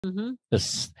Mm-hmm.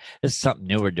 This is something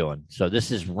new we're doing. So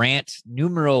this is rant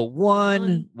numero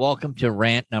one. Welcome to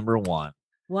rant number one.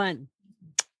 One.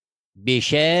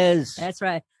 Biches. That's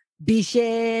right.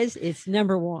 Biches. It's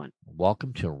number one.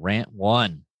 Welcome to rant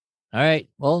one. All right.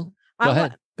 Well, go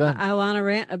ahead. I want to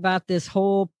rant about this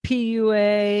whole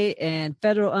PUA and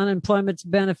federal unemployment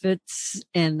benefits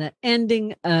and the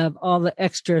ending of all the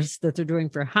extras that they're doing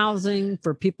for housing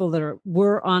for people that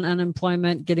were on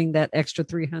unemployment, getting that extra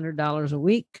 $300 a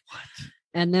week. What?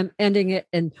 And them ending it.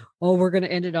 And, we're going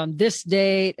to end it on this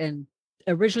date. And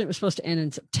originally it was supposed to end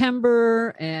in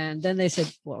September. And then they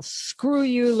said, well, screw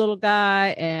you, little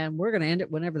guy. And we're going to end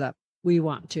it whenever we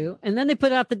want to. And then they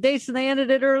put out the dates and they ended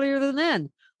it earlier than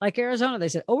then. Like Arizona, they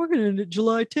said, we're going to end it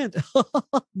July 10th.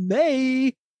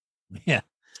 May. Yeah.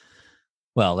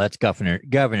 Well, that's Governor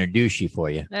Douchey for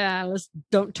you. Yeah, let's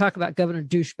don't talk about Governor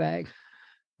Douchebag.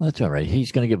 Well, that's all right.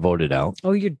 He's going to get voted out.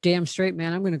 Oh, you're damn straight,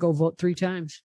 man. I'm going to go vote 3 times.